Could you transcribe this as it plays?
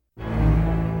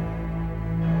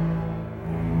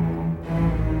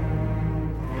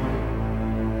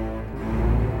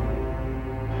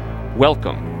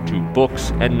Welcome to Books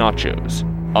and Nachos,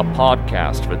 a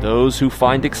podcast for those who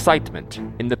find excitement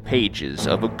in the pages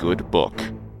of a good book.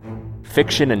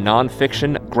 Fiction and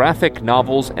nonfiction, graphic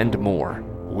novels, and more.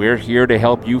 We're here to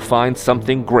help you find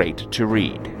something great to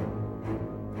read.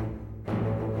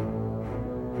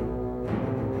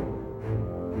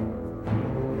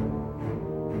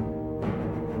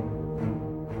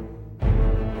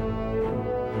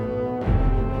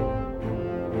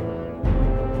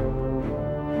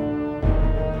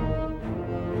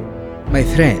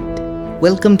 My friend,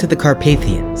 welcome to the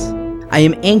Carpathians. I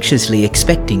am anxiously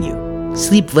expecting you.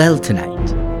 Sleep well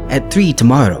tonight. At 3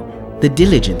 tomorrow, the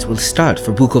diligence will start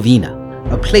for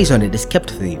Bukovina. A place on it is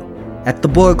kept for you. At the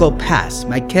Borgo Pass,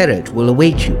 my carriage will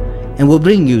await you and will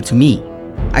bring you to me.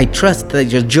 I trust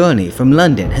that your journey from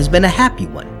London has been a happy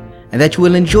one and that you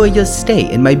will enjoy your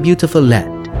stay in my beautiful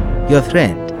land. Your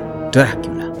friend,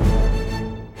 Dracula.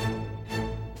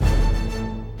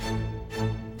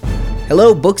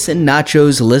 Hello, Books and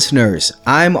Nachos listeners.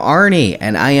 I'm Arnie,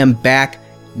 and I am back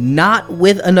not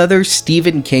with another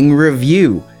Stephen King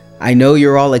review. I know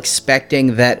you're all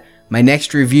expecting that my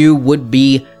next review would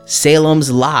be Salem's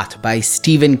Lot by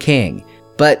Stephen King,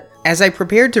 but as I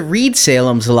prepared to read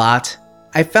Salem's Lot,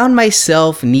 I found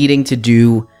myself needing to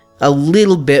do a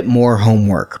little bit more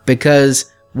homework, because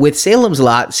with Salem's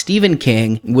Lot, Stephen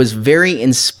King was very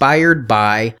inspired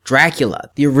by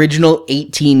Dracula, the original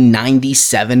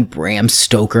 1897 Bram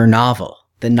Stoker novel,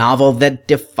 the novel that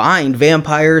defined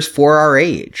vampires for our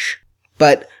age.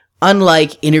 But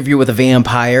unlike Interview with a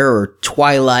Vampire or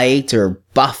Twilight or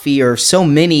Buffy or so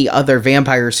many other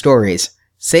vampire stories,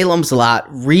 Salem's Lot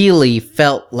really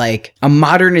felt like a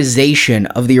modernization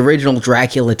of the original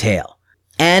Dracula tale.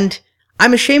 And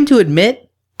I'm ashamed to admit,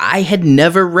 I had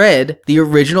never read the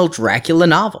original Dracula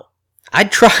novel. I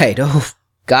tried. Oh,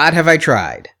 God, have I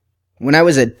tried. When I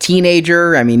was a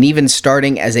teenager, even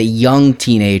starting as a young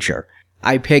teenager,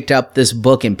 I picked up this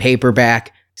book in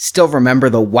paperback. Still remember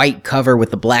the white cover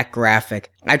with the black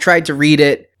graphic. I tried to read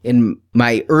it in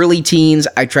my early teens.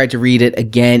 I tried to read it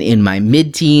again in my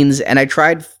mid-teens. And I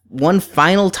tried one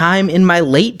final time in my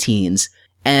late teens.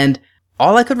 And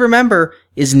all I could remember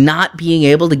is not being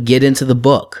able to get into the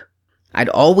book. I'd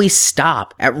always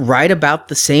stop at right about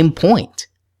the same point,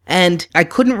 and I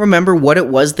couldn't remember what it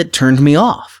was that turned me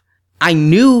off. I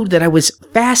knew that I was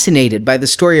fascinated by the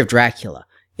story of Dracula.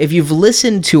 If you've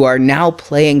listened to our now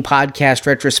playing podcast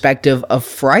retrospective of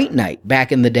Fright Night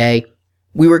back in the day,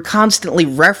 we were constantly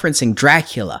referencing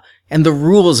Dracula and the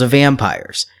rules of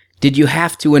vampires. Did you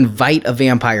have to invite a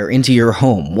vampire into your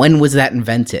home? When was that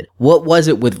invented? What was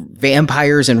it with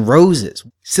vampires and roses?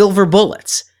 Silver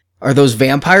bullets? Are those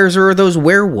vampires or are those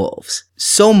werewolves?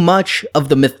 So much of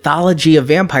the mythology of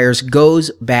vampires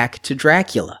goes back to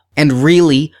Dracula, and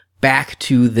really back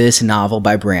to this novel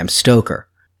by Bram Stoker.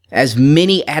 As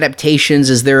many adaptations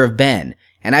as there have been,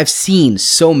 and I've seen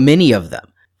so many of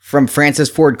them, from Francis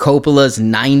Ford Coppola's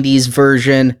 90s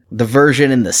version, the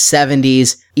version in the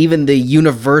 70s, even the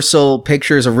Universal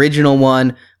Pictures original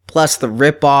one, plus the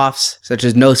rip-offs such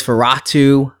as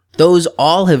Nosferatu. Those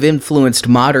all have influenced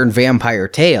modern vampire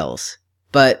tales,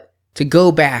 but to go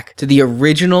back to the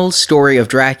original story of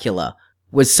Dracula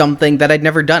was something that I'd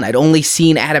never done. I'd only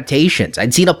seen adaptations.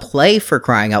 I'd seen a play, for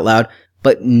crying out loud,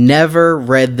 but never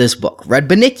read this book. Read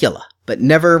Bunnicula, but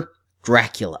never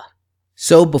Dracula.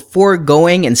 So before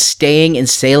going and staying in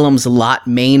Salem's Lot,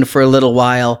 Maine for a little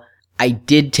while, I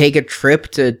did take a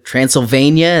trip to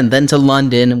Transylvania and then to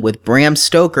London with Bram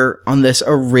Stoker on this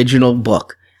original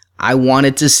book. I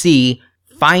wanted to see,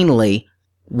 finally,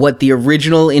 what the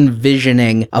original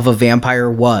envisioning of a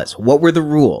vampire was. What were the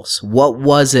rules? What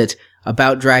was it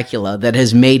about Dracula that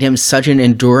has made him such an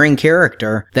enduring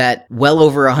character that well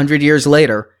over 100 years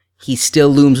later, he still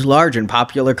looms large in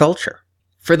popular culture?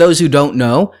 For those who don't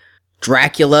know,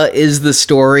 Dracula is the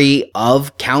story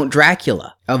of Count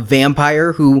Dracula, a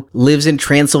vampire who lives in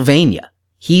Transylvania.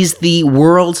 He's the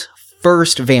world's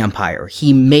first vampire.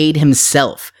 He made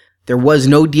himself. There was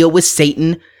no deal with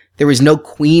Satan, there was no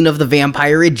queen of the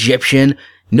vampire Egyptian,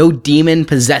 no demon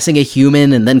possessing a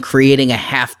human and then creating a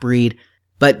half-breed.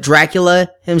 But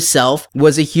Dracula himself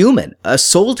was a human, a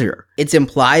soldier. It's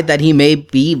implied that he may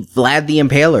be Vlad the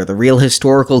Impaler, the real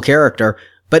historical character,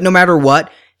 but no matter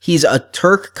what, he's a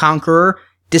Turk conqueror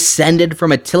descended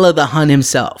from Attila the Hun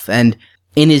himself, and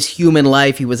in his human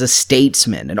life he was a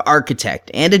statesman, an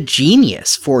architect, and a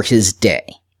genius for his day.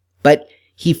 But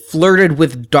he flirted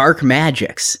with dark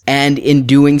magics, and in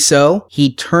doing so,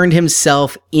 he turned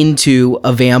himself into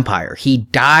a vampire. He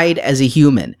died as a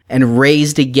human and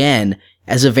raised again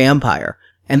as a vampire.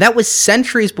 And that was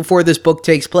centuries before this book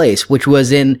takes place, which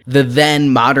was in the then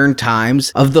modern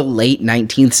times of the late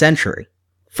 19th century.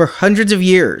 For hundreds of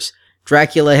years,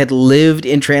 Dracula had lived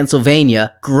in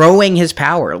Transylvania, growing his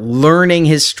power, learning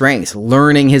his strengths,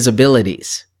 learning his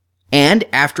abilities. And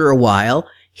after a while,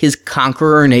 his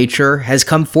conqueror nature has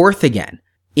come forth again.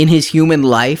 In his human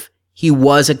life, he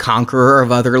was a conqueror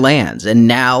of other lands, and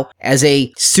now, as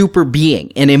a super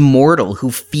being, an immortal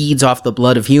who feeds off the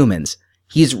blood of humans,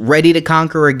 he's ready to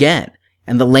conquer again,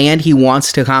 and the land he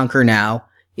wants to conquer now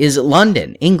is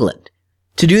London, England.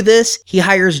 To do this, he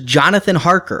hires Jonathan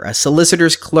Harker, a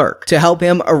solicitor's clerk, to help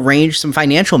him arrange some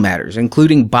financial matters,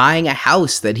 including buying a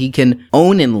house that he can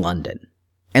own in London.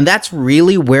 And that's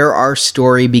really where our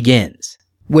story begins,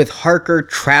 with Harker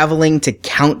traveling to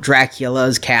Count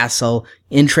Dracula's castle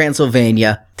in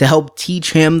Transylvania to help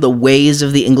teach him the ways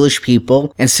of the English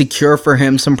people and secure for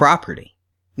him some property.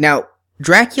 Now,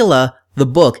 Dracula, the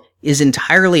book, is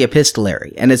entirely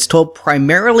epistolary, and it's told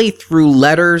primarily through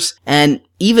letters and,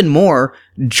 even more,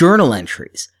 journal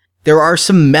entries. There are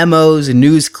some memos,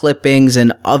 news clippings,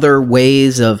 and other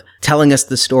ways of telling us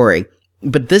the story,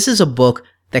 but this is a book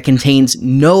that contains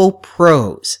no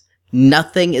prose.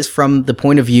 Nothing is from the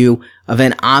point of view of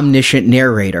an omniscient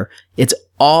narrator. It's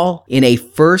all in a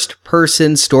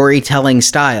first-person storytelling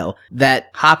style that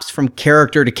hops from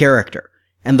character to character.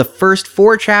 And the first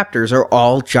 4 chapters are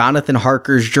all Jonathan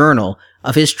Harker's journal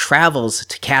of his travels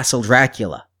to Castle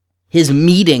Dracula. His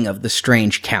meeting of the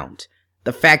strange Count.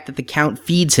 The fact that the Count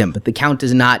feeds him, but the Count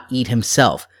does not eat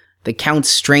himself. The Count's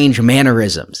strange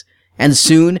mannerisms. And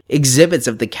soon, exhibits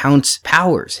of the Count's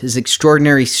powers, his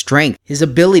extraordinary strength, his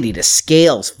ability to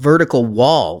scale vertical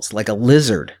walls like a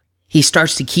lizard. He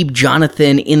starts to keep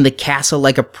Jonathan in the castle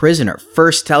like a prisoner,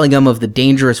 first telling him of the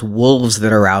dangerous wolves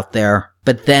that are out there,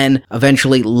 but then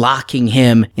eventually locking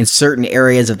him in certain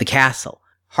areas of the castle.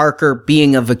 Harker,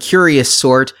 being of a curious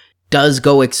sort, does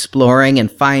go exploring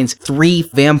and finds 3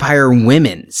 vampire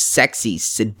women, sexy,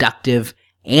 seductive,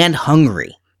 and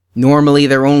hungry. Normally,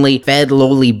 they're only fed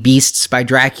lowly beasts by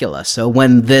Dracula, so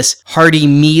when this hearty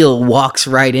meal walks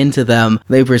right into them,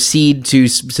 they proceed to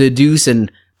seduce and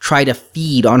try to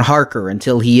feed on Harker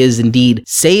until he is indeed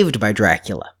saved by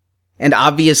Dracula. And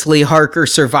obviously, Harker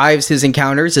survives his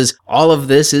encounters, as all of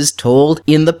this is told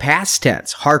in the past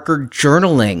tense, Harker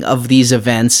journaling of these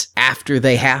events after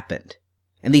they happened.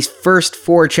 And these first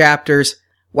 4 chapters,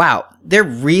 wow, they're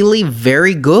really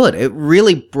very good. It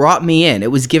really brought me in. It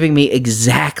was giving me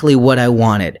exactly what I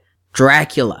wanted.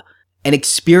 Dracula. An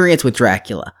experience with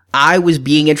Dracula. I was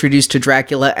being introduced to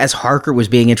Dracula as Harker was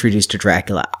being introduced to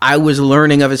Dracula. I was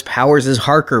learning of his powers as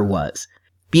Harker was.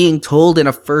 Being told in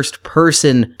a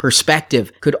first-person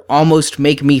perspective could almost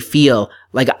make me feel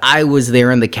like I was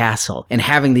there in the castle and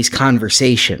having these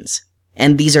conversations.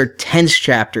 And these are tense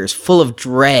chapters full of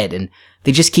dread, and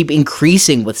they just keep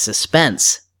increasing with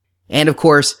suspense. And of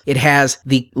course, it has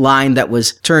the line that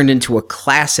was turned into a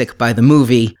classic by the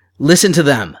movie, "Listen to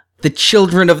them, the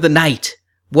children of the night,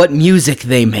 what music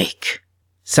they make."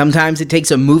 Sometimes it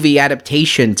takes a movie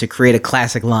adaptation to create a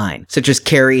classic line, such as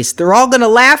Carrie's, "They're all gonna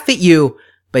laugh at you,"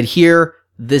 but here,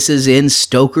 this is in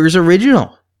Stoker's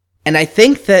original. And I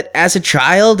think that as a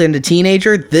child and a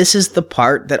teenager, this is the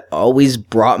part that always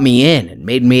brought me in and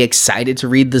made me excited to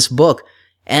read this book.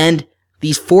 And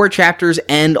these 4 chapters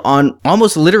end on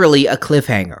almost literally a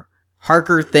cliffhanger.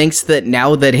 Harker thinks that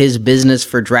now that his business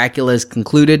for Dracula is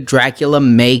concluded, Dracula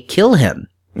may kill him.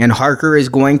 And Harker is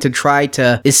going to try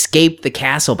to escape the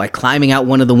castle by climbing out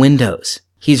one of the windows.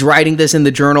 He's writing this in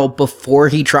the journal before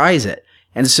he tries it.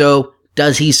 And so,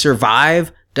 does he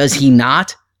survive? Does he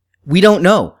not? We don't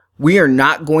know. We are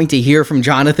not going to hear from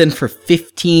Jonathan for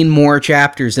 15 more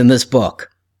chapters in this book.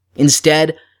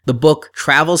 Instead, the book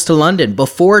travels to London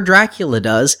before Dracula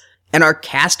does, and our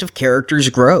cast of characters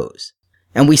grows.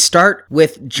 And we start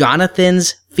with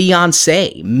Jonathan's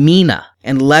fiancée, Mina,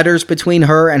 and letters between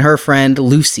her and her friend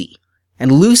Lucy.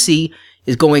 And Lucy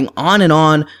is going on and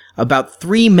on about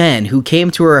 3 men who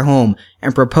came to her home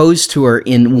and proposed to her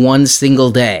in one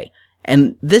single day.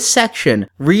 And this section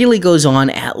really goes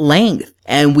on at length,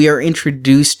 and we are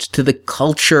introduced to the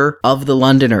culture of the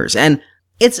Londoners. And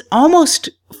it's almost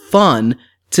fun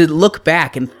to look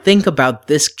back and think about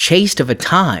this chaste of a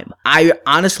time. I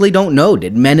honestly don't know.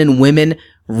 Did men and women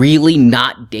really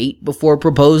not date before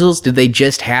proposals? Did they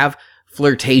just have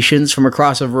flirtations from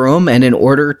across a room? And in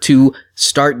order to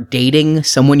start dating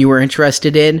someone you were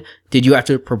interested in, did you have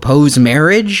to propose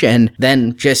marriage and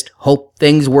then just hope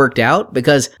things worked out?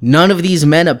 Because none of these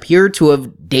men appear to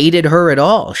have dated her at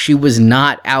all. She was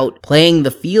not out playing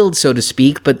the field, so to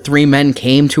speak, but 3 men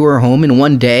came to her home in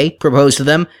one day, proposed to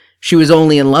them. She was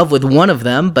only in love with one of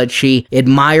them, but she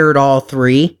admired all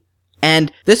three.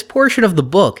 And this portion of the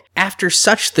book, after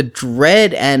such the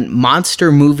dread and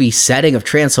monster movie setting of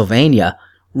Transylvania,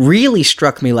 really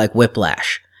struck me like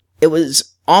whiplash. It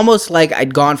was almost like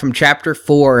I'd gone from chapter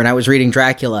 4 and I was reading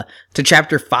Dracula to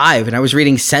chapter 5 and I was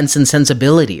reading Sense and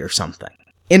Sensibility or something.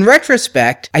 In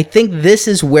retrospect, I think this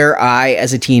is where I,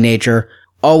 as a teenager,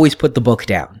 always put the book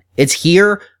down. It's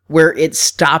here where it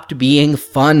stopped being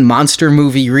fun monster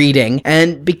movie reading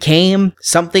and became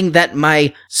something that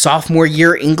my sophomore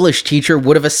year English teacher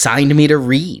would have assigned me to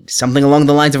read, something along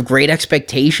the lines of Great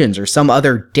Expectations or some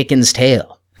other Dickens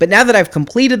tale. But now that I've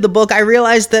completed the book, I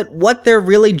realize that what they're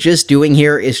really just doing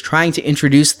here is trying to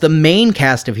introduce the main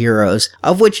cast of heroes,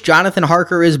 of which Jonathan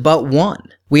Harker is but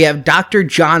one. We have Dr.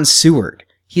 John Seward.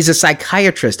 He's a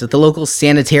psychiatrist at the local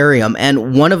sanitarium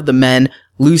and one of the men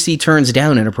Lucy turns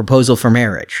down in a proposal for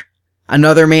marriage.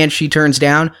 Another man she turns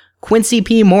down, Quincy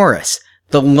P. Morris,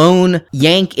 the lone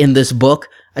Yank in this book,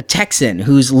 a Texan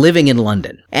who's living in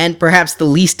London, and perhaps the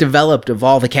least developed of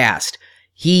all the cast.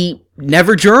 He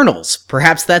never journals.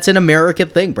 Perhaps that's an American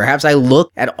thing. Perhaps I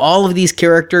look at all of these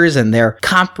characters and their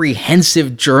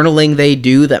comprehensive journaling they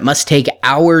do that must take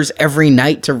hours every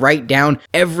night to write down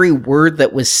every word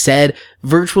that was said,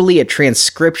 virtually a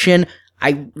transcription.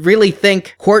 I really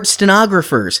think court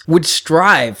stenographers would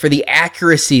strive for the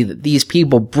accuracy that these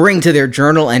people bring to their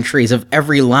journal entries of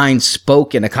every line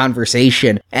spoke in a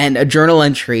conversation, and a journal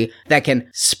entry that can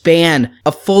span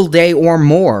a full day or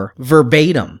more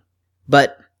verbatim.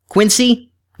 But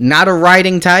Quincy, not a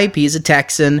writing type, he's a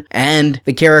Texan, and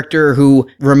the character who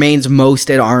remains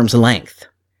most at arm's length.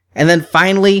 And then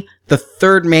finally, the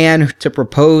third man to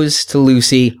propose to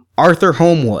Lucy, Arthur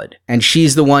Holmwood, and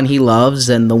she's the one he loves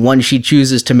and the one she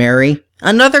chooses to marry.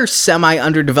 Another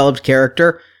semi-underdeveloped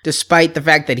character, despite the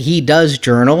fact that he does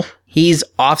journal. He's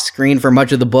off-screen for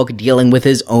much of the book dealing with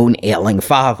his own ailing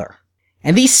father.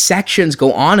 And these sections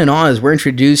go on and on as we're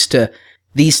introduced to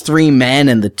these three men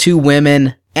and the two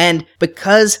women. And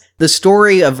because the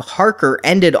story of Harker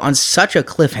ended on such a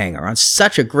cliffhanger, on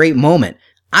such a great moment,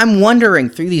 I'm wondering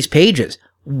through these pages,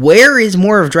 where is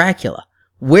more of Dracula?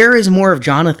 Where is more of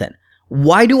Jonathan?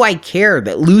 Why do I care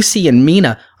that Lucy and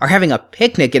Mina are having a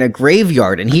picnic in a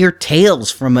graveyard and hear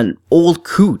tales from an old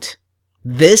coot?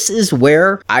 This is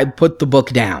where I put the book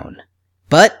down.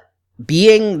 But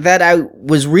being that I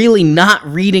was really not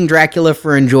reading Dracula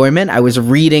for enjoyment, I was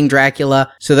reading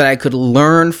Dracula so that I could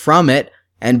learn from it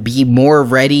and be more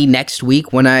ready next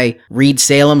week when I read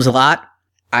Salem's Lot,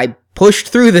 I pushed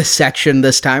through this section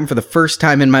this time for the first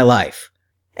time in my life.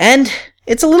 And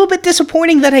it's a little bit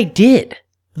disappointing that I did.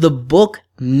 The book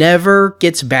never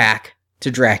gets back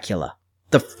to Dracula.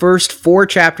 The first 4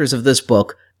 chapters of this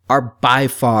book are by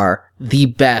far the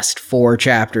best 4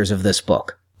 chapters of this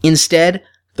book. Instead,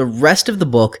 the rest of the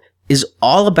book is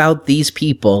all about these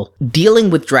people dealing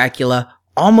with Dracula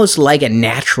almost like a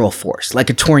natural force, like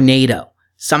a tornado,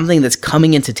 something that's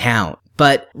coming into town.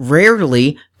 But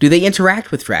rarely do they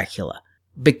interact with Dracula,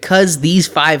 because these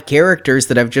 5 characters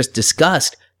that I've just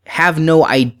discussed have no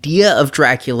idea of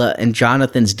Dracula and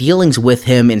Jonathan's dealings with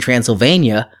him in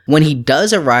Transylvania. When he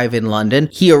does arrive in London,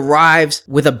 he arrives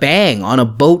with a bang on a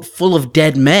boat full of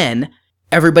dead men.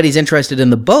 Everybody's interested in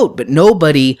the boat, but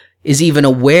nobody is even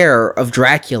aware of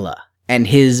Dracula and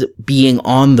his being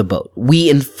on the boat. We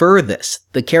infer this.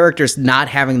 The characters not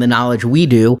having the knowledge we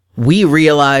do, we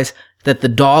realize that the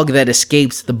dog that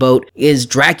escapes the boat is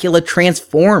Dracula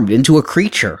transformed into a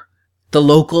creature. The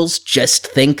locals just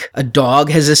think a dog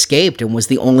has escaped and was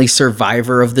the only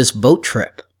survivor of this boat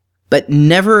trip. But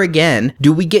never again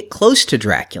do we get close to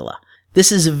Dracula.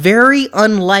 This is very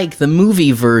unlike the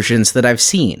movie versions that I've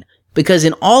seen, because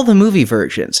in all the movie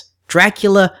versions,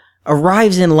 Dracula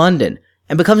arrives in London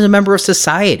and becomes a member of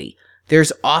society.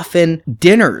 There's often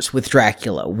dinners with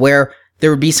Dracula where there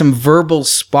would be some verbal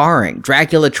sparring,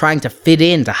 Dracula trying to fit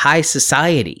into high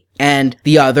society, and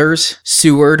the others,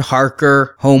 Seward,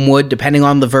 Harker, Holmwood, depending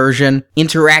on the version,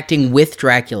 interacting with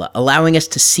Dracula, allowing us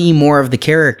to see more of the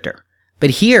character.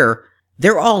 But here,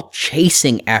 they're all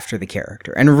chasing after the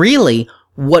character, and really,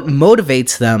 what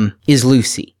motivates them is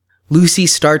Lucy. Lucy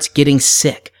starts getting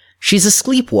sick. She's a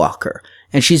sleepwalker,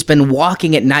 and she's been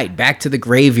walking at night back to the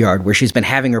graveyard where she's been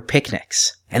having her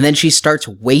picnics. And then she starts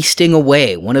wasting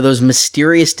away, one of those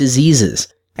mysterious diseases.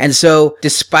 And so,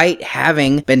 despite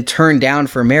having been turned down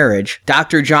for marriage,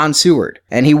 Dr. John Seward,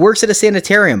 and he works at a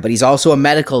sanitarium, but he's also a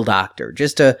medical doctor,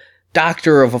 just a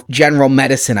doctor of general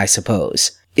medicine, I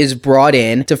suppose, is brought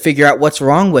in to figure out what's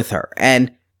wrong with her.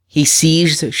 And he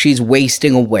sees she's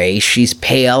wasting away, she's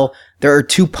pale, there are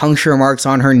 2 puncture marks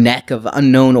on her neck of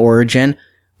unknown origin,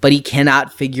 but he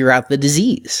cannot figure out the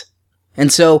disease.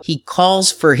 And so he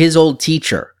calls for his old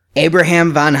teacher,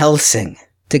 Abraham Van Helsing,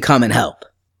 to come and help.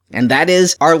 And that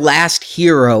is our last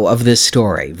hero of this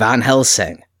story, Van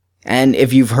Helsing. And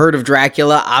if you've heard of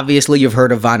Dracula, obviously you've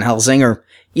heard of Van Helsing, or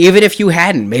even if you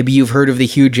hadn't, maybe you've heard of the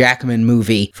Hugh Jackman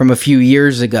movie from a few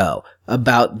years ago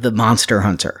about the monster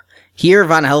hunter. Here,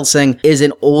 Van Helsing is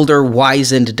an older,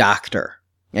 wizened doctor.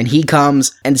 And he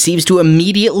comes and seems to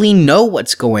immediately know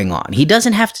what's going on. He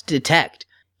doesn't have to detect.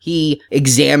 He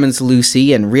examines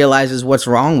Lucy and realizes what's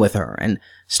wrong with her and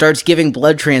starts giving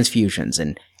blood transfusions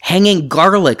and hanging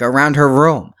garlic around her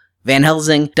room. Van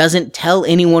Helsing doesn't tell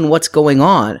anyone what's going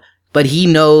on, but he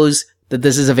knows that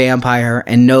this is a vampire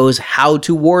and knows how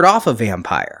to ward off a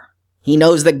vampire. He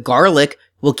knows that garlic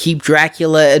will keep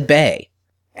Dracula at bay.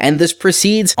 And this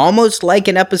proceeds almost like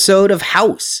an episode of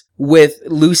House, with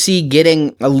Lucy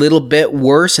getting a little bit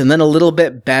worse and then a little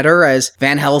bit better as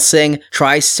Van Helsing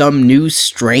tries some new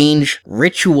strange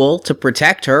ritual to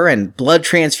protect her and blood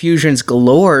transfusions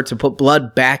galore to put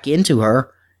blood back into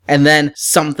her. And then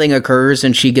something occurs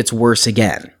and she gets worse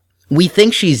again. We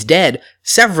think she's dead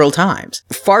several times.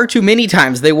 Far too many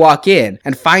times they walk in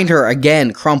and find her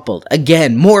again crumpled,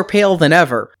 again more pale than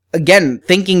ever, again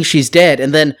thinking she's dead,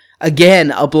 and then again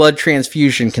a blood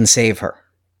transfusion can save her.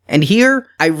 And here,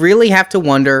 I really have to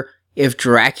wonder if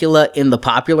Dracula in the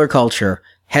popular culture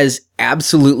has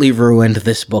absolutely ruined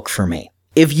this book for me.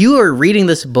 If you are reading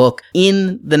this book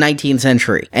in the 19th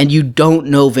century and you don't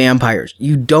know vampires,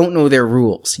 you don't know their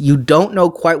rules, you don't know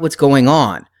quite what's going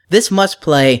on, this must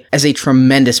play as a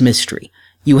tremendous mystery.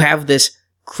 You have this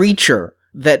creature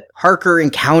that Harker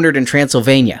encountered in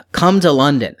Transylvania come to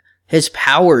London. His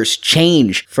powers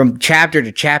change from chapter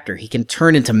to chapter. He can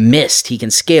turn into mist. He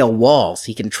can scale walls.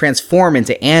 He can transform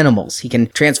into animals. He can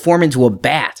transform into a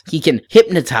bat. He can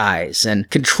hypnotize and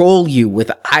control you with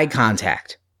eye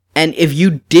contact. And if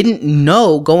you didn't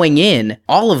know going in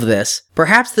all of this,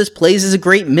 perhaps this plays as a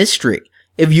great mystery.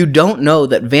 If you don't know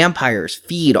that vampires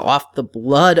feed off the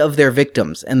blood of their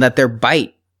victims and that their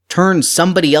bite turns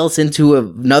somebody else into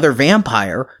another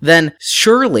vampire, then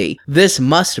surely this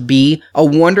must be a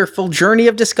wonderful journey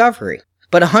of discovery.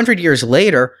 But 100 years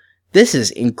later, this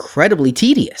is incredibly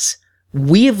tedious.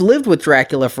 We have lived with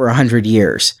Dracula for 100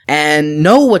 years and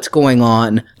know what's going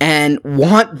on and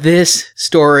want this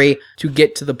story to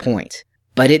get to the point.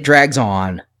 But it drags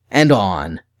on and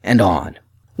on and on.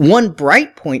 One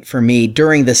bright point for me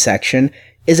during this section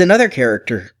is another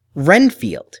character,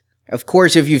 Renfield. Of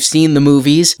course, if you've seen the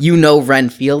movies, you know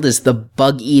Renfield is the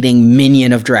bug-eating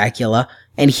minion of Dracula.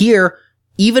 And here,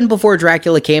 even before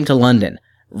Dracula came to London,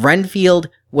 Renfield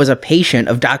was a patient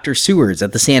of Dr. Seward's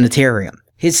at the sanitarium.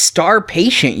 His star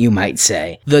patient, you might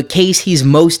say, the case he's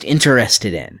most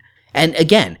interested in. And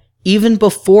again, even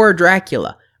before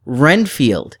Dracula,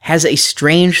 Renfield has a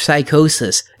strange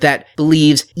psychosis that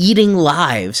believes eating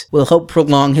lives will help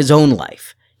prolong his own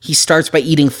life. He starts by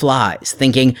eating flies,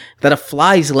 thinking that a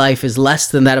fly's life is less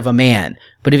than that of a man,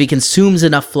 but if he consumes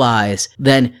enough flies,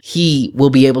 then he will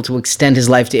be able to extend his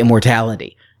life to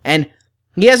immortality. And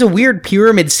he has a weird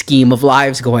pyramid scheme of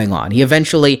lives going on. He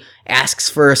eventually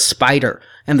asks for a spider,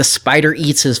 and the spider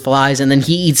eats his flies, and then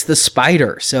he eats the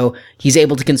spider, so he's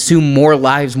able to consume more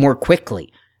lives more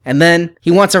quickly. And then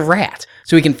he wants a rat,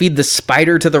 so he can feed the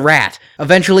spider to the rat.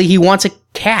 Eventually he wants a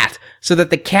cat, so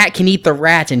that the cat can eat the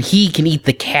rat and he can eat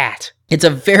the cat. It's a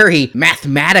very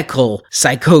mathematical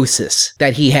psychosis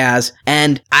that he has,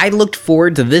 and I looked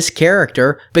forward to this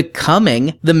character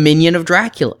becoming the minion of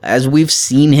Dracula, as we've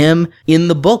seen him in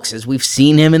the books, as we've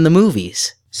seen him in the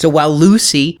movies. So while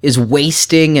Lucy is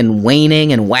wasting and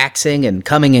waning and waxing and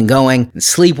coming and going and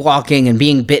sleepwalking and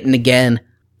being bitten again,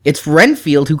 it's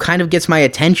Renfield who kind of gets my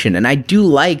attention, and I do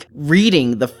like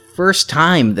reading the first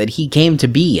time that he came to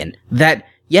be, and that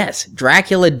yes,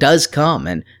 Dracula does come,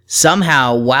 and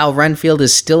somehow, while Renfield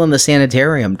is still in the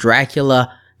sanitarium,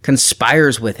 Dracula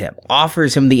conspires with him,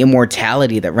 offers him the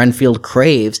immortality that Renfield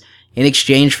craves in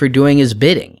exchange for doing his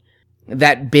bidding.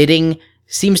 That bidding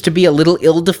seems to be a little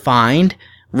ill-defined.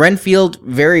 Renfield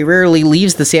very rarely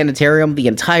leaves the sanitarium the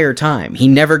entire time. He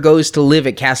never goes to live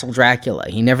at Castle Dracula.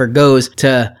 He never goes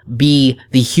to be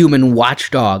the human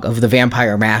watchdog of the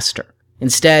vampire master.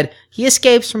 Instead, he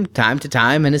escapes from time to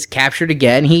time and is captured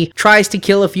again. He tries to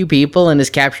kill a few people and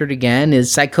is captured again.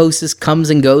 His psychosis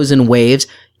comes and goes in waves.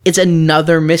 It's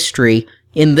another mystery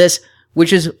in this,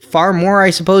 which is far more, I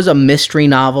suppose, a mystery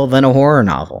novel than a horror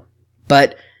novel.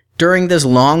 But during this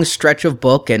long stretch of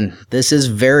book, and this is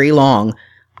very long,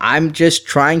 I'm just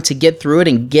trying to get through it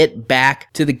and get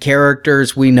back to the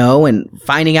characters we know and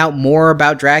finding out more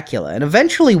about Dracula. And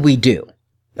eventually we do.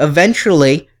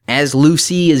 Eventually, as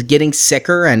Lucy is getting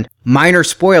sicker, and minor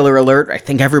spoiler alert, I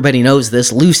think everybody knows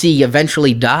this, Lucy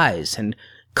eventually dies and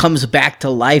comes back to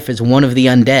life as one of the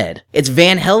undead. It's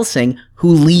Van Helsing who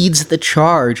leads the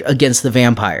charge against the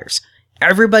vampires.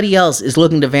 Everybody else is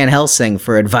looking to Van Helsing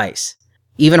for advice.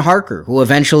 Even Harker, who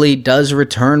eventually does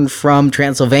return from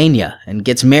Transylvania and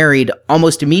gets married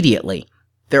almost immediately.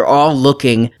 They're all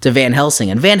looking to Van Helsing,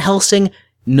 and Van Helsing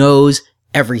knows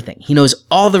everything. He knows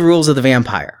all the rules of the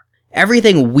vampire.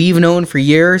 Everything we've known for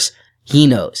years, he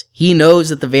knows. He knows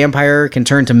that the vampire can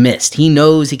turn to mist. He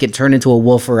knows he can turn into a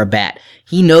wolf or a bat.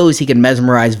 He knows he can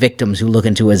mesmerize victims who look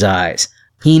into his eyes.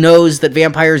 He knows that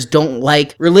vampires don't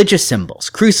like religious symbols,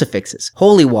 crucifixes,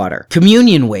 holy water,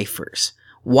 communion wafers,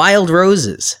 wild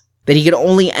roses, that he can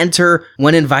only enter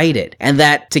when invited, and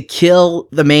that to kill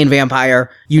the main vampire,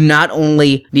 you not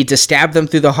only need to stab them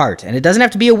through the heart, and it doesn't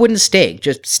have to be a wooden stake,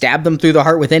 just stab them through the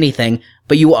heart with anything,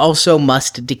 but you also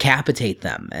must decapitate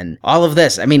them, and all of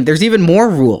this. I mean, there's even more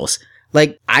rules.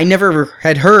 Like, I never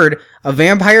had heard a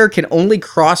vampire can only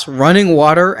cross running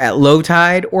water at low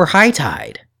tide or high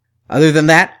tide. Other than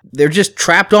that, they're just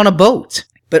trapped on a boat.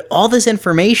 But all this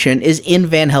information is in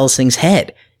Van Helsing's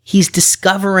head. He's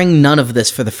discovering none of this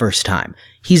for the first time.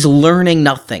 He's learning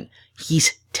nothing.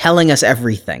 He's telling us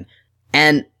everything.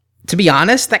 And to be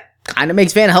honest, that kind of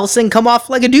makes Van Helsing come off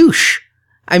like a douche.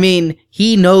 I mean,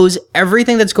 he knows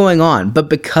everything that's going on, but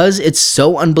because it's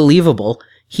so unbelievable,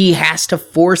 he has to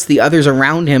force the others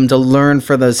around him to learn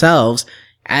for themselves.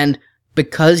 And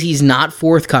because he's not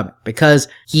forthcoming, because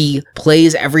he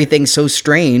plays everything so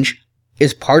strange,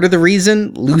 is part of the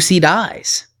reason Lucy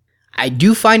dies. I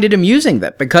do find it amusing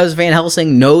that because Van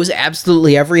Helsing knows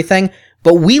absolutely everything,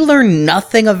 but we learn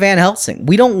nothing of Van Helsing.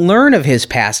 We don't learn of his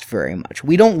past very much.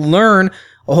 We don't learn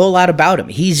a whole lot about him.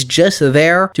 He's just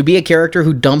there to be a character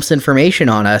who dumps information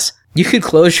on us. You could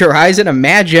close your eyes and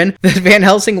imagine that Van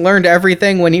Helsing learned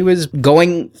everything when he was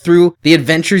going through the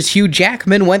adventures Hugh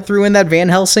Jackman went through in that Van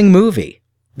Helsing movie.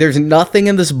 There's nothing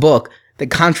in this book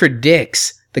that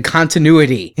contradicts the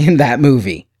continuity in that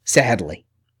movie, sadly.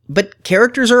 But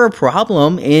characters are a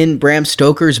problem in Bram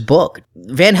Stoker's book.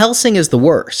 Van Helsing is the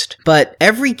worst, but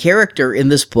every character in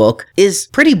this book is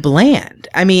pretty bland.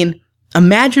 I mean,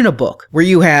 imagine a book where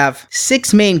you have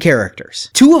 6 main characters,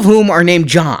 2 of whom are named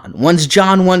John. One's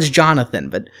John, one's Jonathan,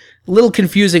 but a little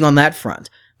confusing on that front.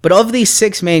 But of these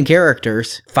 6 main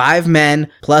characters, 5 men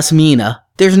plus Mina,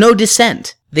 there's no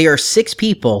dissent. They are 6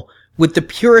 people with the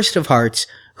purest of hearts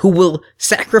who will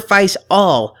sacrifice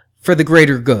all for the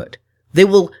greater good. They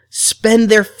will spend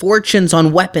their fortunes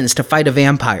on weapons to fight a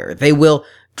vampire. They will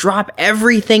drop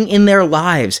everything in their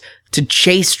lives to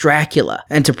chase Dracula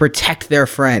and to protect their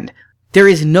friend. There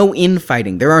is no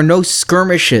infighting. There are no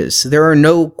skirmishes. There are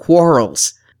no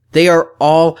quarrels. They are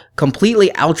all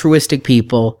completely altruistic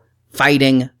people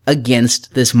fighting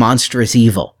against this monstrous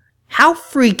evil. How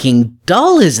freaking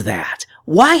dull is that?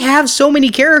 Why have so many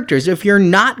characters if you're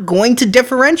not going to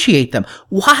differentiate them?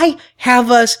 Why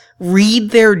have us read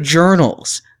their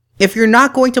journals if you're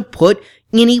not going to put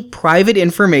any private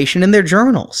information in their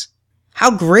journals?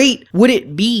 How great would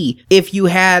it be if you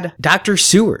had Dr.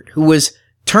 Seward, who was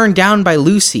turned down by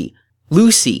Lucy,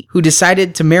 who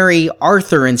decided to marry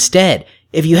Arthur instead?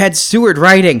 If you had Seward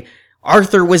writing,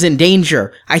 Arthur was in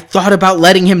danger. I thought about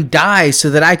letting him die so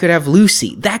that I could have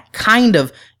Lucy. That kind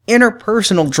of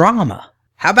interpersonal drama.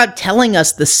 How about telling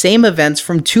us the same events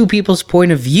from 2 people's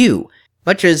point of view,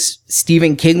 much as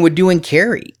Stephen King would do in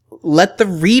Carrie? Let the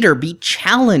reader be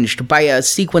challenged by a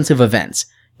sequence of events.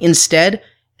 Instead,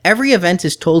 every event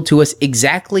is told to us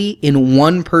exactly in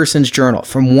one person's journal,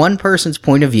 from one person's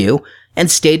point of view, and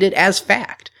stated as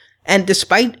fact. And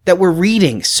despite that we're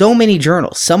reading so many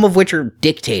journals, some of which are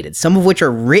dictated, some of which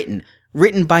are written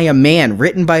by a man,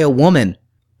 written by a woman,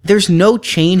 there's no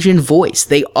change in voice.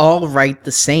 They all write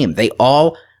the same. They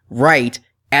all write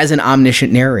as an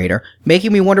omniscient narrator,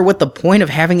 making me wonder what the point of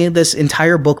having this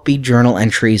entire book be journal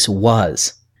entries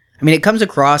was. I mean, it comes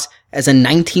across as a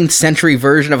 19th century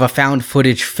version of a found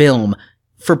footage film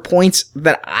for points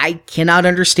that I cannot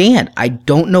understand. I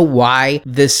don't know why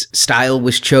this style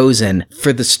was chosen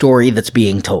for the story that's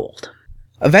being told.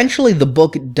 Eventually, the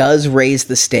book does raise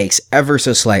the stakes ever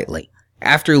so slightly.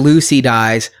 After Lucy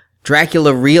dies,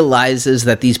 Dracula realizes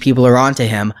that these people are onto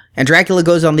him, and Dracula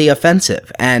goes on the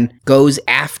offensive and goes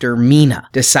after Mina,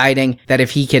 deciding that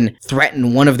if he can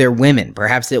threaten one of their women,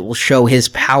 perhaps it will show his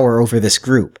power over this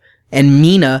group. And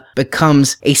Mina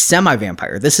becomes a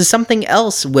semi-vampire. This is something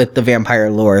else with the vampire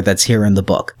lore that's here in the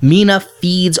book. Mina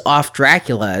feeds off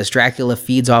Dracula as Dracula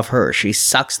feeds off her. She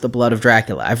sucks the blood of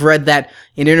Dracula. I've read that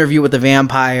in Interview with the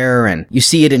Vampire, and you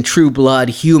see it in True Blood,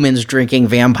 humans drinking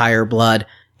vampire blood.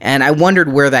 And I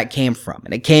wondered where that came from.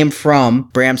 And it came from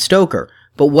Bram Stoker.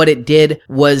 But what it did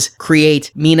was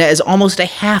create Mina as almost a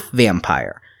half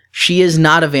vampire. She is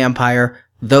not a vampire,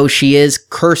 though she is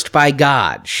cursed by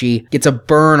God. She gets a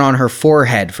burn on her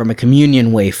forehead from a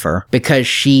communion wafer because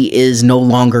she is no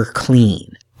longer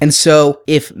clean. And so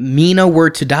if Mina were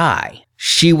to die,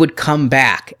 she would come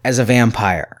back as a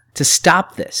vampire. To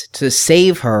stop this, to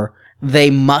save her, they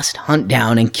must hunt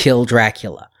down and kill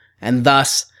Dracula. And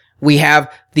thus, we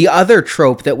have the other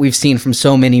trope that we've seen from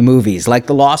so many movies, like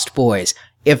The Lost Boys.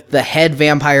 If the head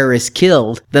vampire is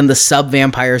killed, then the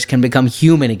sub-vampires can become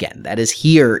human again. That is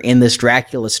here in this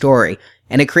Dracula story.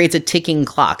 And it creates a ticking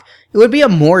clock. It would be a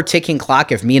more ticking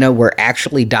clock if Mina were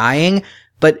actually dying,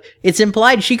 but it's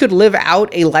implied she could live out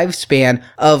a lifespan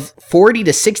of 40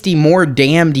 to 60 more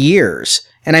damned years.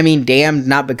 And I mean damned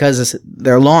not because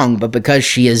they're long, but because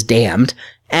she is damned.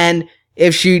 And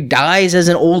if she dies as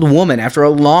an old woman after a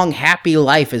long, happy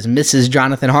life as Mrs.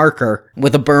 Jonathan Harker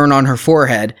with a burn on her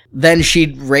forehead, then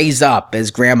she'd raise up as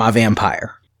Grandma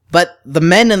Vampire. But the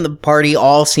men in the party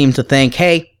all seem to think,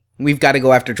 hey, we've got to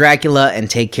go after Dracula and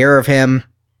take care of him.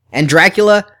 And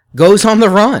Dracula goes on the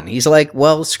run. He's like,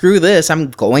 well, screw this.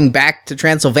 I'm going back to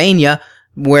Transylvania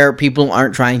where people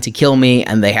aren't trying to kill me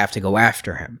and they have to go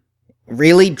after him.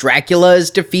 Really, Dracula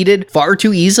is defeated far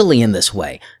too easily in this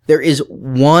way. There is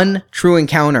one true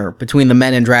encounter between the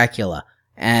men and Dracula,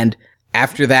 and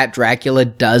after that, Dracula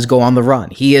does go on the run.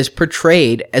 He is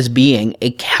portrayed as being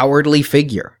a cowardly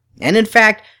figure. And in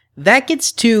fact, that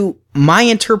gets to my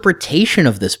interpretation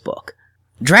of this book.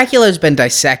 Dracula has been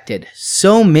dissected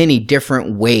so many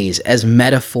different ways as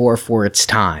metaphor for its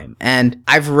time, and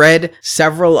I've read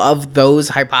several of those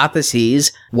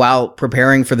hypotheses while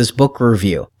preparing for this book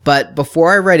review. But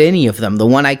before I read any of them, the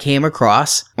one I came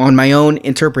across on my own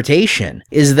interpretation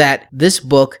is that this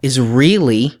book is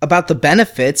really about the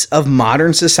benefits of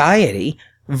modern society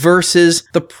versus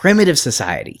the primitive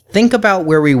society. Think about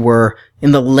where we were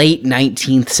in the late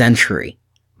 19th century.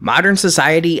 Modern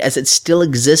society as it still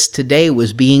exists today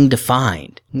was being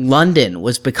defined. London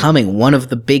was becoming one of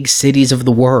the big cities of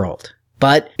the world.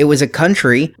 But it was a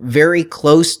country very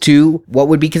close to what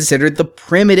would be considered the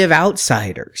primitive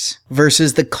outsiders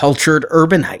versus the cultured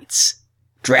urbanites.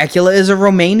 Dracula is a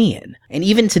Romanian. And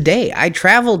even today, I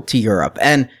traveled to Europe,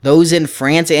 and those in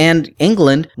France and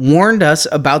England warned us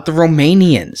about the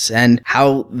Romanians and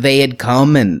how they had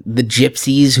come and the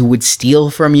gypsies who would steal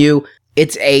from you.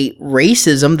 It's a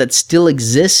racism that still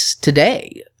exists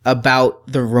today about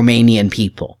the Romanian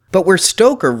people. But where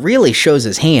Stoker really shows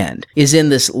his hand is in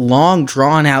this long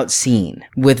drawn-out scene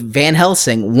with Van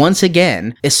Helsing once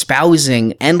again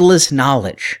espousing endless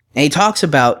knowledge. And he talks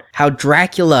about how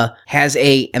Dracula has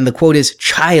and the quote is,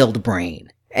 child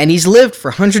brain. And he's lived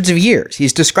for hundreds of years.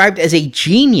 He's described as a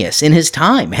genius in his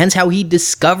time, hence how he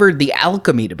discovered the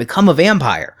alchemy to become a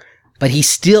vampire. But he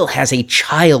still has a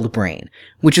child brain,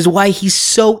 which is why he's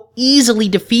so easily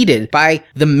defeated by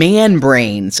the man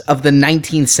brains of the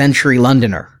 19th century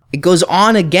Londoner. It goes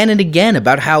on again and again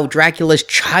about how Dracula's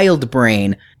child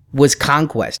brain was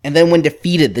conquest. And then when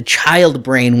defeated, the child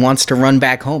brain wants to run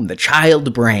back home. The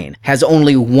child brain has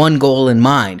only one goal in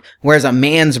mind, whereas a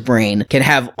man's brain can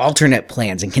have alternate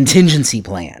plans and contingency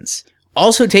plans.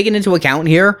 Also taken into account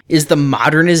here is the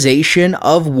modernization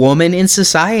of woman in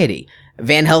society.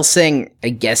 Van Helsing, I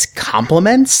guess,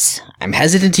 compliments? I'm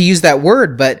hesitant to use that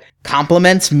word, but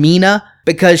compliments Mina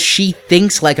because she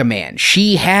thinks like a man.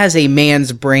 She has a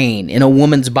man's brain in a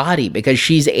woman's body because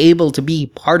she's able to be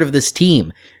part of this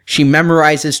team. She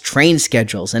memorizes train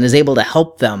schedules and is able to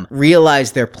help them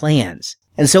realize their plans.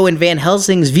 And so in Van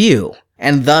Helsing's view,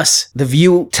 and thus the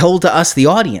view told to us, the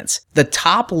audience, the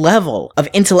top level of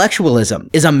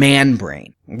intellectualism is a man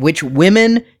brain, which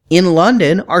women in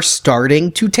London are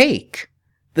starting to take.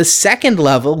 The second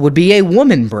level would be a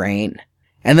woman brain.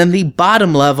 And then the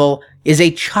bottom level is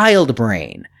a child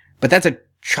brain. But that's a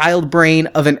child brain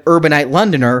of an urbanite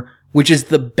Londoner, which is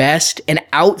the best an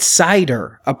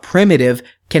outsider, a primitive,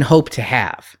 can hope to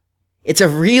have. It's a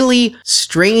really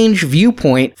strange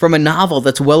viewpoint from a novel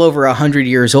that's well over 100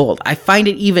 years old. I find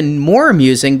it even more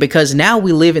amusing because now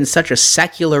we live in such a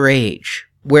secular age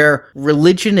where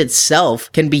religion itself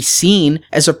can be seen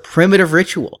as a primitive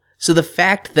ritual. So the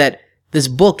fact that this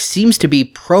book seems to be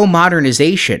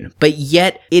pro-modernization, but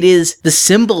yet it is the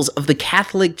symbols of the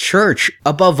Catholic Church,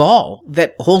 above all,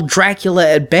 that hold Dracula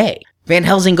at bay. Van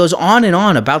Helsing goes on and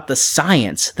on about the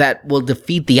science that will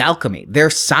defeat the alchemy. Their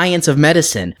science of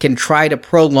medicine can try to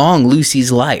prolong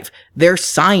Lucy's life. Their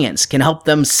science can help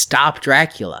them stop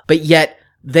Dracula. But yet,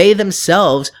 they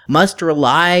themselves must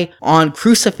rely on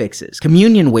crucifixes,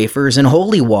 communion wafers, and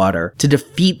holy water to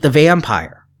defeat the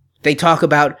vampire. They talk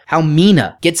about how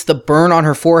Mina gets the burn on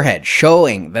her forehead,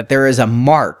 showing that there is a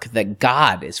mark that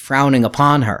God is frowning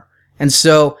upon her. And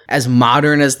so, as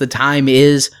modern as the time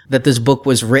is that this book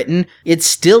was written, it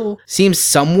still seems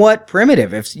somewhat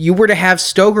primitive. If you were to have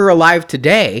Stoker alive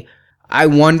today, I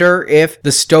wonder if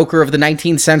the Stoker of the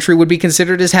 19th century would be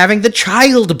considered as having the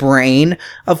child brain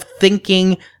of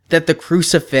thinking that the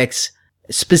crucifix,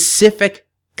 specific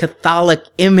Catholic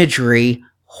imagery,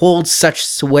 holds such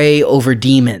sway over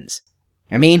demons.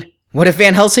 I mean, what if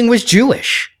Van Helsing was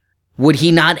Jewish? Would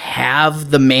he not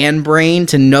have the man brain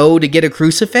to know to get a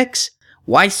crucifix?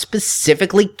 Why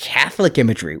specifically Catholic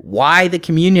imagery? Why the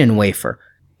communion wafer?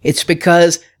 It's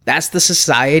because that's the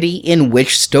society in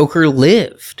which Stoker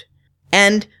lived.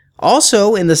 And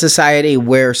also in the society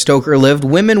where Stoker lived,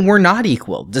 women were not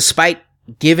equal. Despite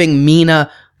giving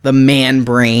Mina the man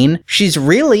brain, she's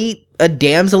really a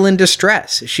damsel in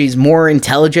distress. She's more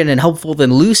intelligent and helpful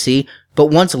than Lucy, but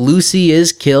once Lucy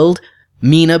is killed,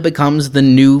 Mina becomes the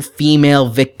new female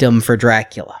victim for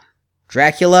Dracula.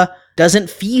 Dracula doesn't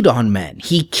feed on men.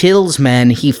 He kills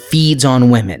men, he feeds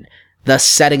on women, thus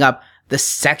setting up the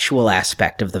sexual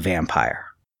aspect of the vampire.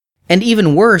 And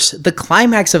even worse, the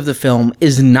climax of the film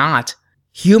is not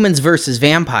humans versus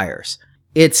vampires.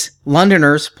 It's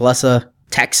Londoners plus a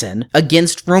Texan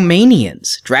against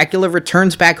Romanians. Dracula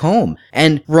returns back home,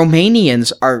 and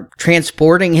Romanians are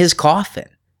transporting his coffin.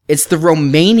 It's the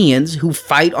Romanians who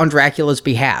fight on Dracula's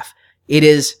behalf. It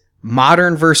is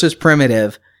modern versus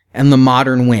primitive, and the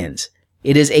modern wins.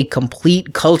 It is a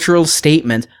complete cultural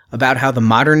statement about how the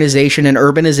modernization and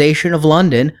urbanization of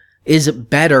London is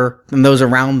better than those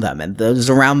around them. And those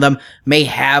around them may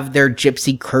have their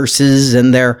gypsy curses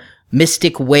and their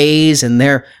mystic ways and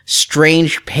their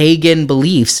strange pagan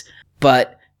beliefs,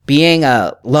 but being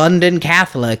a London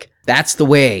Catholic, that's the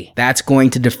way. That's going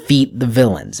to defeat the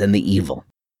villains and the evil.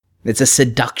 It's a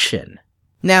seduction.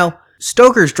 Now,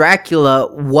 Stoker's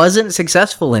Dracula wasn't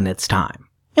successful in its time.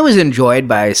 It was enjoyed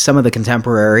by some of the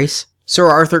contemporaries. Sir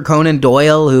Arthur Conan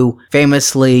Doyle, who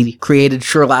famously created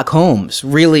Sherlock Holmes,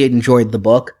 really enjoyed the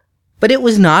book, but it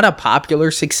was not a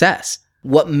popular success.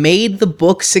 What made the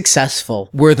book successful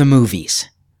were the movies.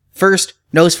 First,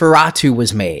 Nosferatu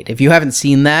was made. If you haven't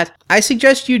seen that, I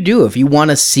suggest you do if you want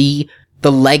to see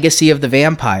the legacy of the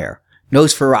vampire.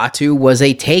 Nosferatu was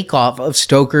a takeoff of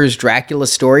Stoker's Dracula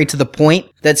story to the point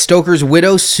that Stoker's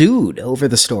widow sued over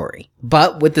the story.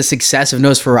 But with the success of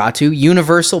Nosferatu,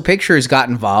 Universal Pictures got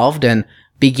involved and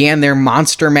began their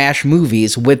Monster Mash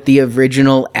movies with the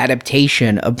original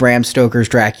adaptation of Bram Stoker's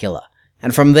Dracula.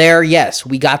 And from there, yes,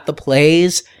 we got the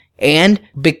plays, and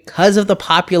because of the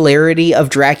popularity of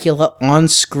Dracula on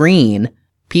screen,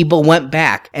 people went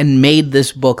back and made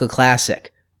this book a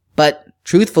classic. But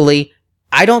truthfully,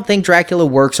 I don't think Dracula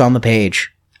works on the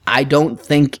page. I don't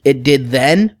think it did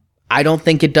then. I don't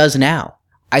think it does now.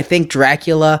 I think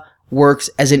Dracula works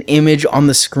as an image on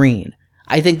the screen.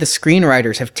 I think the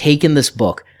screenwriters have taken this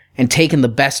book and taken the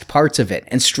best parts of it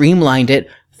and streamlined it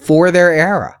for their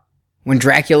era. When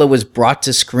Dracula was brought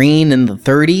to screen in the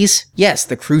 30s, yes,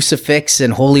 the crucifix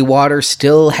and holy water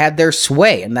still had their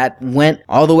sway, and that went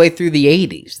all the way through the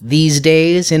 80s. These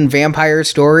days, in vampire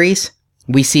stories,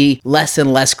 we see less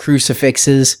and less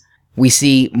crucifixes. We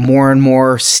see more and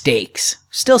more stakes.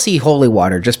 Still see holy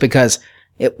water just because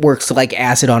it works like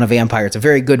acid on a vampire. It's a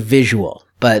very good visual.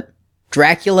 But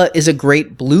Dracula is a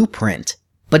great blueprint,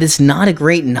 but it's not a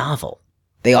great novel.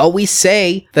 They always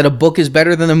say that a book is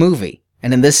better than a movie.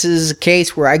 And in this is a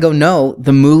case where I go, no,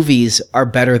 the movies are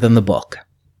better than the book.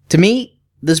 To me,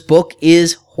 this book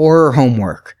is horror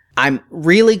homework. I'm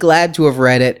really glad to have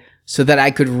read it so that I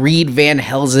could read Van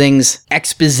Helsing's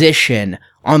exposition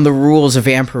on the rules of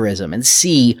vampirism and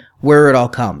see where it all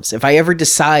comes. If I ever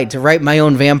decide to write my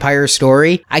own vampire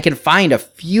story, I can find a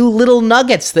few little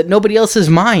nuggets that nobody else has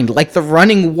mined, like the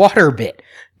running water bit.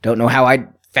 Don't know how I'd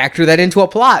factor that into a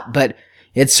plot, but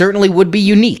it certainly would be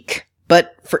unique.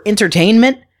 But for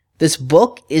entertainment, this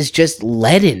book is just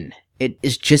leaden. It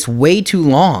is just way too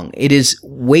long. It is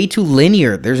way too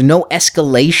linear. There's no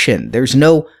escalation. There's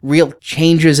no real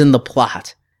changes in the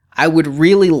plot. I would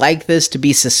really like this to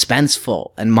be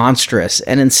suspenseful and monstrous,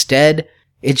 and instead,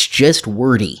 it's just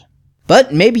wordy.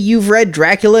 But maybe you've read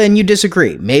Dracula and you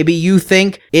disagree. Maybe you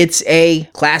think it's a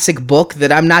classic book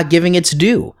that I'm not giving its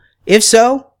due. If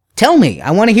so, tell me.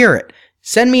 I want to hear it.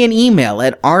 Send me an email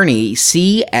at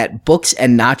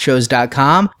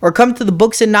arniec@booksandnachos.com or come to the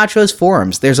Books and Nachos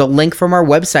forums. There's a link from our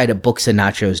website at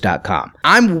booksandnachos.com.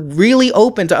 I'm really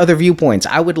open to other viewpoints.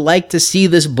 I would like to see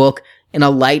this book in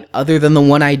a light other than the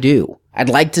one I do. I'd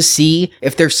like to see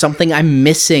if there's something I'm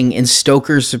missing in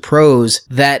Stoker's prose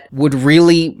that would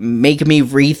really make me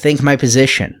rethink my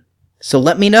position. So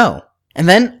let me know. And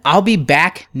then I'll be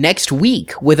back next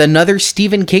week with another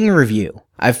Stephen King review.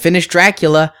 I've finished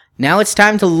Dracula. Now it's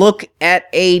time to look at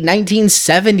a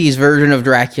 1970s version of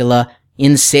Dracula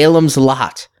in Salem's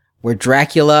Lot, where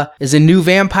Dracula is a new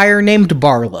vampire named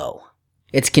Barlow.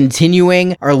 It's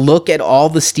continuing our look at all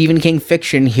the Stephen King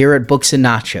fiction here at Books and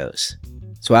Nachos.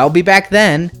 So I'll be back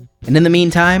then, and in the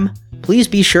meantime, please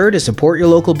be sure to support your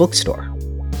local bookstore.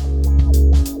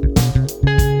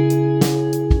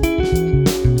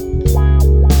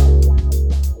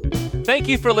 Thank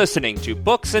you for listening to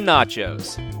Books and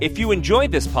Nachos. If you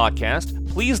enjoyed this podcast,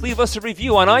 please leave us a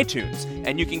review on iTunes,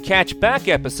 and you can catch back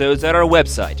episodes at our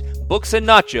website,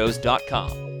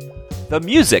 booksandnachos.com. The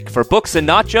music for Books and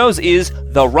Nachos is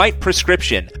The Right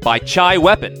Prescription by Chai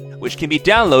Weapon, which can be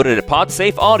downloaded at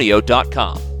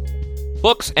podsafeaudio.com.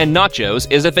 Books and Nachos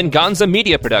is a Venganza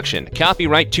Media production,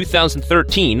 copyright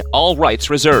 2013, all rights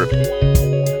reserved.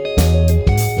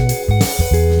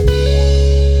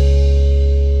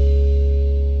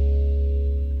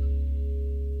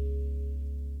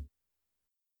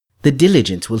 The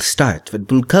diligence will start for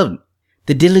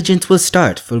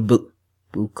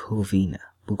Bukovina.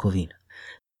 Bukovina.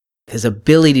 His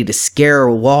ability to scare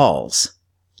walls.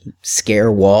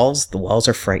 Scare walls? The walls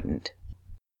are frightened.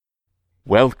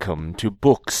 Welcome to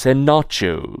Books and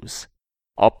Nachos,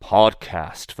 a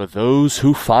podcast for those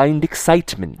who find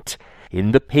excitement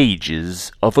in the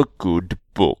pages of a good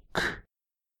book.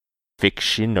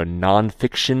 Fiction or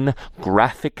non-fiction,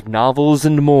 graphic novels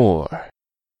and more.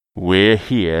 We're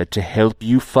here to help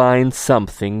you find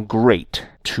something great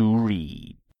to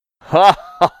read. Ha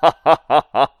ha ha ha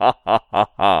ha ha ha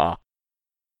ha!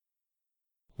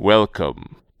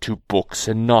 Welcome to Books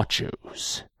and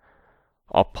Nachos,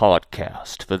 a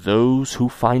podcast for those who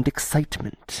find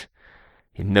excitement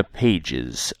in the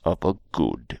pages of a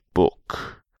good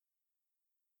book.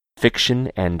 Fiction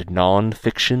and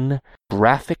non-fiction,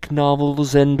 graphic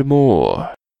novels and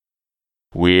more.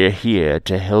 We're here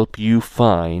to help you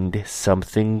find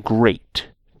something great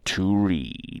to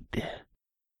read.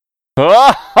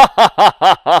 Ha ha ha ha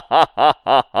ha ha!